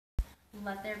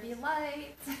Let there be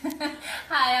light.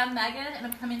 Hi, I'm Megan, and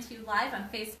I'm coming to you live on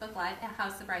Facebook Live at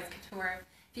House of Brides Couture.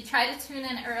 If you tried to tune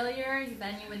in earlier,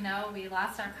 then you would know we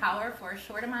lost our power for a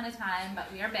short amount of time,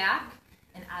 but we are back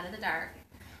and out of the dark.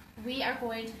 We are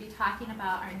going to be talking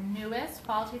about our newest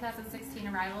Fall 2016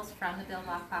 arrivals from the Bill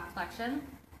Levkoff collection.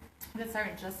 I'm going to start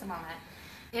in just a moment.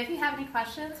 If you have any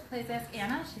questions, please ask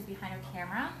Anna. She's behind her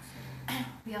camera.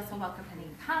 We also welcome any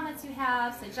comments you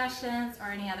have, suggestions, or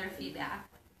any other feedback.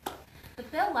 The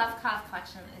Bill Levkoff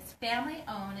collection is family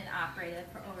owned and operated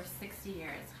for over 60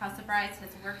 years. House of Brides has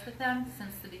worked with them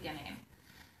since the beginning.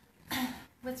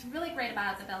 What's really great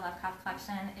about the Bill Levkoff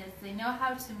collection is they know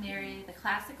how to marry the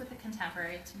classic with the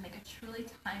contemporary to make a truly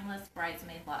timeless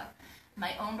bridesmaid look.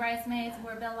 My own bridesmaids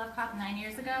wore Bill Levkoff 9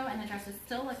 years ago, and the dresses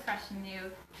still look fresh and new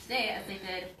today as they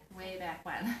did way back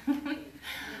when.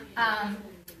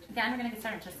 Again, we're going to get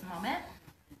started in just a moment.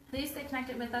 Please stay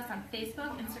connected with us on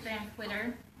Facebook, Instagram,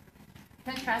 Twitter,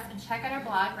 Pinterest, and check out our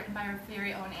blog written by our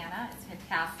very own Anna. It's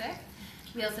fantastic.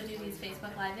 We also do these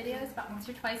Facebook Live videos about once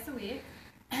or twice a week,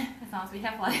 as long as we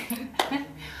have light.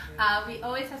 We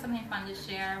always have something fun to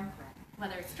share,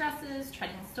 whether it's dresses,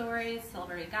 trending stories,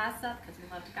 celebrity gossip, because we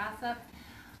love to gossip,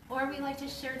 or we like to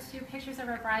share pictures of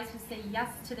our brides who say yes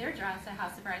to their dress at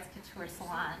House of Brides Couture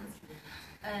salons.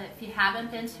 If you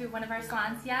haven't been to one of our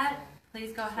salons yet,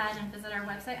 please go ahead and visit our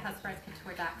website,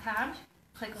 housebridescouture.com.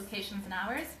 Click locations and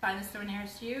hours, find the store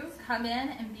nearest you, come in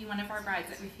and be one of our brides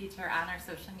that we feature on our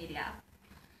social media.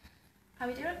 How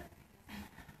we doing?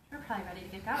 We're probably ready to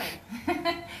get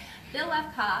going. Bill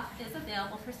Levkoff is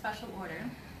available for special order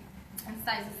in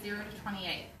sizes 0 to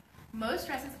 28. Most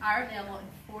dresses are available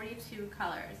in 42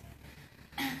 colors.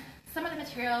 Some of the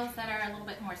materials that are a little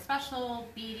bit more special,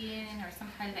 beading or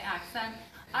some kind of accent,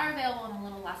 are available in a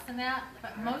little less than that,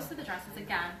 but most of the dresses,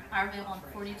 again, are available in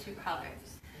 42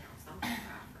 colors.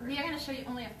 We are going to show you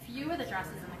only a few of the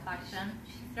dresses in the collection.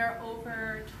 There are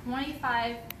over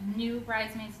 25 new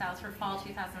bridesmaid styles for Fall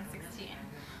 2016.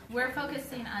 We're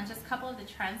focusing on just a couple of the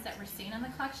trends that we're seeing in the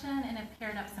collection and have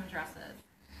paired up some dresses.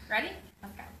 Ready?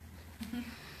 Let's go.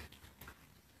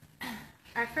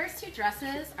 Our first two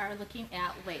dresses are looking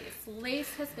at lace.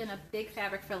 Lace has been a big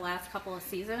fabric for the last couple of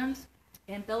seasons,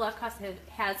 and Bill Levkoff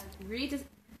has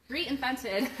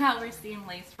reinvented how we're seeing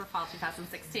lace for Fall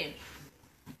 2016.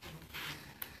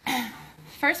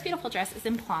 First beautiful dress is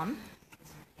in plum.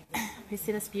 We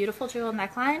see this beautiful jewel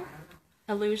neckline,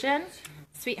 illusion,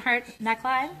 sweetheart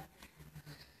neckline,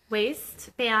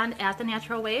 waistband at the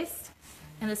natural waist,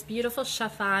 and this beautiful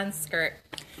chiffon skirt.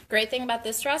 Great thing about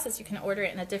this dress is you can order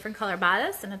it in a different color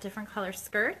bodice and a different color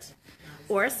skirt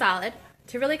or a solid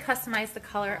to really customize the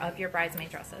color of your bridesmaid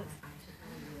dresses.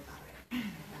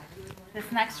 This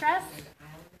next dress,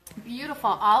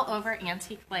 beautiful all over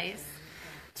antique lace.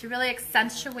 To really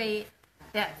accentuate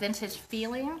that vintage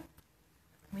feeling,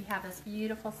 we have this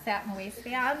beautiful satin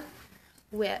waistband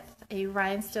with a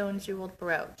rhinestone jeweled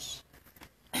brooch.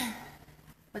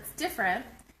 What's different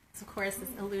is, of course, this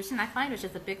illusion neckline, which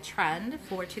is a big trend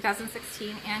for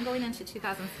 2016 and going into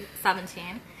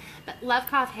 2017. But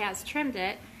Levkoff has trimmed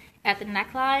it at the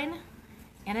neckline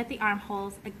and at the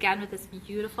armholes, again with this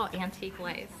beautiful antique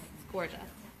lace. It's gorgeous.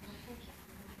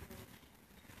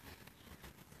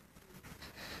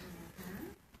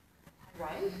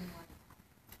 Right.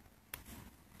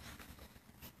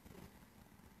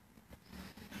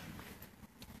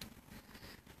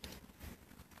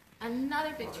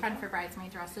 Another big trend for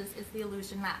bridesmaid dresses is the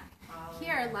illusion net.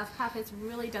 Here, Levkoff has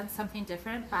really done something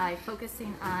different by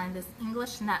focusing on this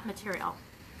English net material.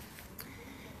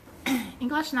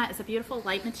 English net is a beautiful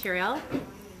light material.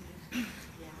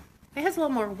 It has a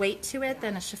little more weight to it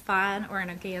than a chiffon or an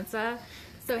organza,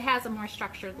 so it has a more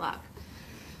structured look.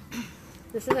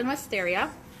 This is in wisteria.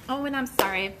 Oh, and I'm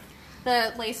sorry,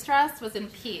 the lace dress was in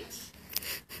peach.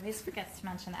 I always forget to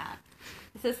mention that.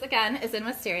 This, again, is in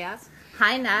wisteria.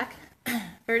 High neck,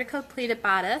 vertical pleated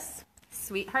bodice,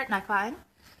 sweetheart neckline,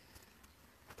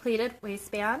 pleated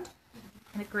waistband,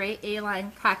 and a gray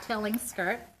A-line cocktail length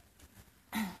skirt.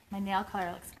 My nail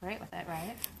color looks great with it,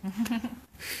 right?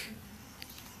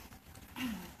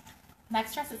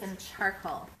 Next dress is in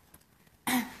charcoal.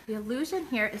 The illusion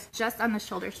here is just on the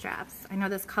shoulder straps. I know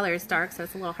this color is dark, so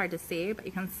it's a little hard to see, but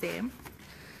you can see.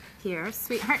 Here,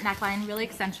 sweetheart neckline, really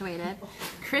accentuated.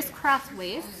 Crisscross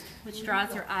waist, which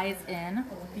draws your eyes in.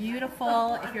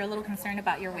 Beautiful if you're a little concerned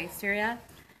about your waist area.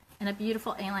 And a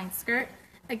beautiful A-line skirt,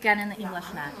 again in the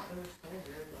English net.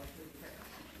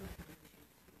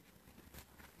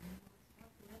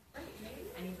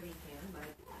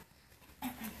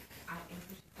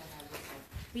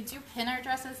 We do pin our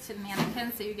dresses to the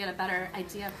mannequins so you get a better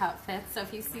idea of how it fits. So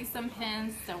if you see some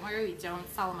pins, don't worry, we don't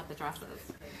sell them with the dresses.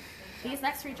 These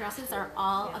next 3 dresses are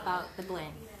all about the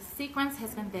bling. Sequins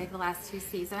has been big the last 2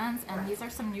 seasons, and these are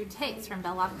some new takes from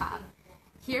Bill Levkoff.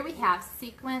 Here we have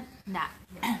sequin net.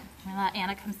 I'm going to let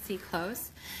Anna come see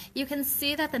close. You can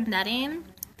see that the netting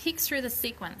peeks through the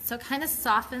sequin, so it kind of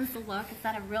softens the look. It's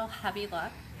not a real heavy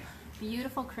look.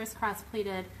 Beautiful crisscross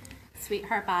pleated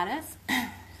sweetheart bodice.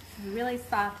 Really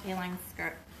soft A-line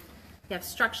skirt. You have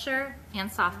structure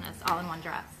and softness all in one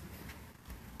dress.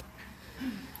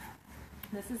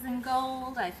 This is in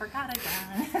gold. I forgot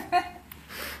again.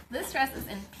 This dress is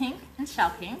in pink and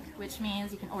shell pink, which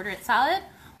means you can order it solid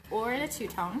or in a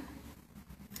 2-tone.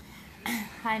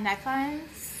 High neckline,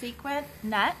 sequin,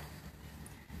 net.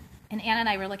 And Anna and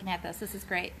I were looking at this. This is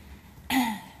great.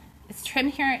 It's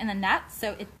trimmed here in the net,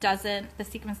 so it doesn't, the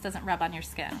sequins doesn't rub on your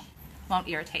skin. Won't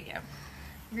irritate you.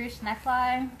 Ruched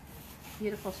neckline,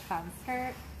 beautiful chiffon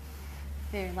skirt,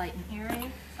 very light and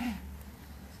airy.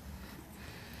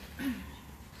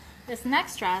 This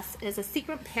next dress is a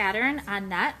sequin pattern on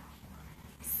net,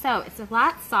 so it's a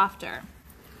lot softer.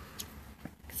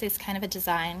 So it's kind of a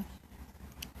design.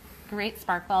 Great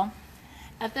sparkle.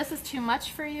 If this is too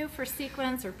much for you for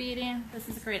sequins or beading, this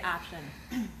is a great option.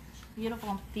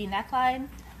 Beautiful V neckline,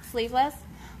 sleeveless,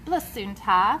 blossoom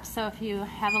top, so if you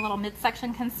have a little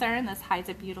midsection concern, this hides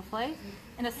it beautifully,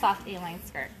 and a soft A-line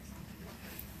skirt.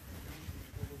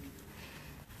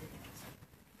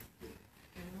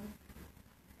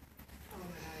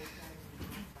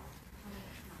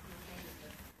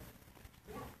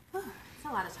 It's a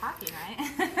lot of talking,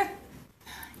 right?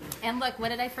 And look, what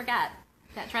did I forget?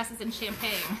 That dress is in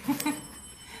champagne.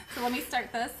 So let me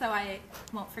start this so I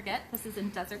won't forget. This is in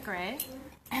desert gray,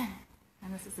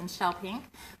 and this is in shell pink.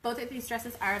 Both of these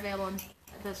dresses are available in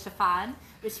the chiffon,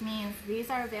 which means these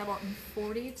are available in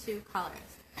 42 colors.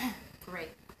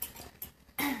 Great.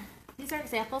 These are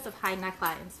examples of high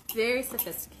necklines. Very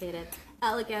sophisticated,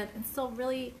 elegant, and still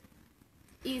really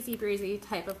easy breezy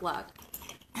type of look.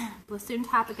 Blossoom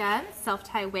top again,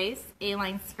 self-tie waist,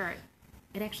 A-line skirt.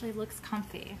 It actually looks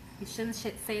comfy. You shouldn't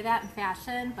say that in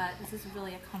fashion, but this is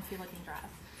really a comfy looking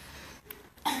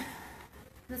dress.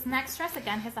 This next dress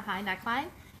again has a high neckline,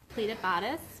 pleated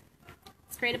bodice.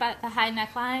 What's great about the high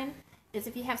neckline is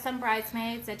if you have some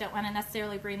bridesmaids that don't want to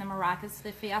necessarily bring the maracas to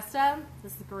the fiesta,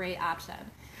 this is a great option.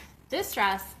 This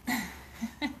dress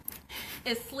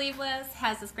is sleeveless,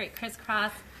 has this great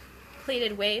crisscross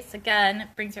pleated waist. Again,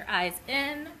 brings your eyes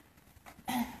in.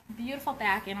 Beautiful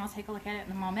back, and we'll take a look at it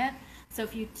in a moment. So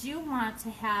if you do want to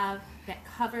have that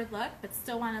covered look, but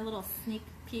still want a little sneak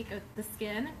peek of the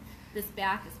skin, this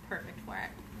back is perfect for it.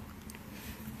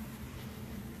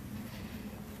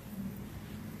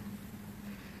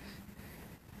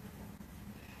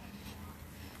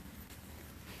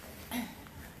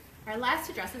 Our last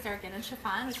 2 dresses are again in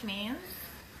chiffon, which means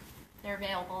they're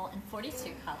available in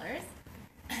 42 colors.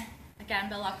 Again,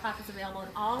 Bill Levkoff is available in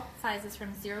all sizes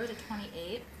from 0 to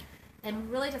 28.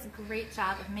 And really does a great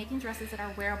job of making dresses that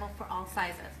are wearable for all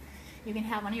sizes. You can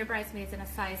have one of your bridesmaids in a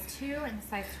size 2 and a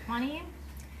size 20,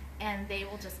 and they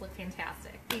will just look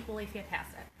fantastic, equally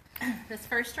fantastic. This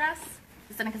first dress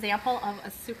is an example of a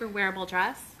super wearable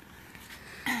dress.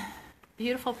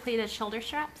 Beautiful pleated shoulder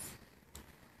straps,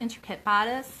 intricate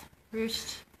bodice,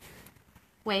 ruched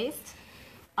waist,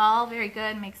 all very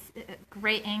good, makes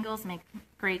great angles, make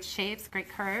great shapes, great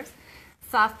curves.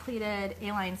 Soft pleated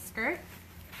A-line skirt.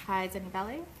 Hides any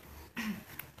belly.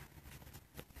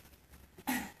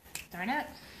 Darn it.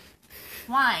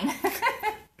 Wine.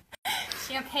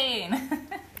 Champagne.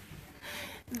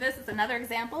 This is another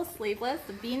example, sleeveless,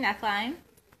 the V neckline,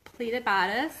 pleated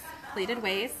bodice, pleated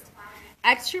waist.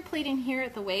 Extra pleating here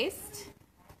at the waist.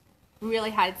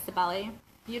 Really hides the belly.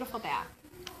 Beautiful back.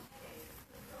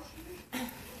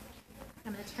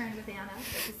 I'm going to turn with Anna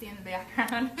so you see in the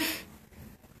background.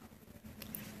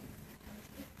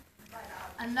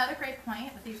 Another great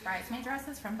point with these bridesmaid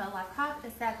dresses from Bill Levkoff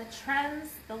is that the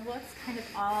trends, the looks kind of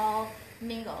all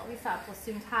mingle. We saw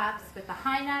blossoom tops with the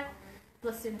high neck,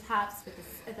 blossoom tops with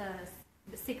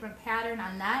the sequin pattern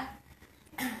on that.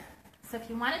 So if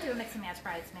you want to do a mix and match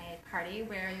bridesmaid party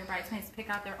where your bridesmaids pick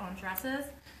out their own dresses,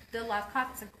 Bill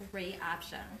Levkoff is a great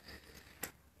option.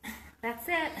 That's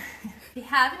it. If you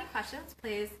have any questions,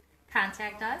 please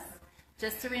contact us.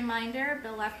 Just a reminder,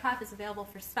 Bill Levkoff is available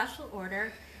for special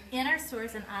order in our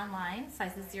stores and online,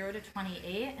 sizes 0 to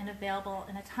 28, and available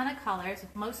in a ton of colors,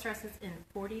 with most dresses in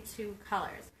 42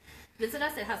 colors. Visit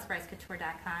us at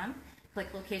houseofbridescouture.com.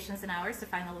 Click Locations and Hours to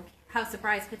find the House of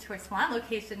Brides Couture salon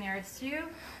location nearest you,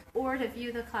 or to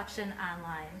view the collection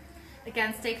online.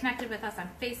 Again, stay connected with us on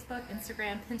Facebook,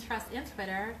 Instagram, Pinterest, and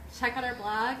Twitter. Check out our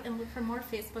blog and look for more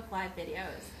Facebook Live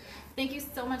videos. Thank you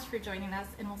so much for joining us,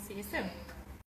 and we'll see you soon.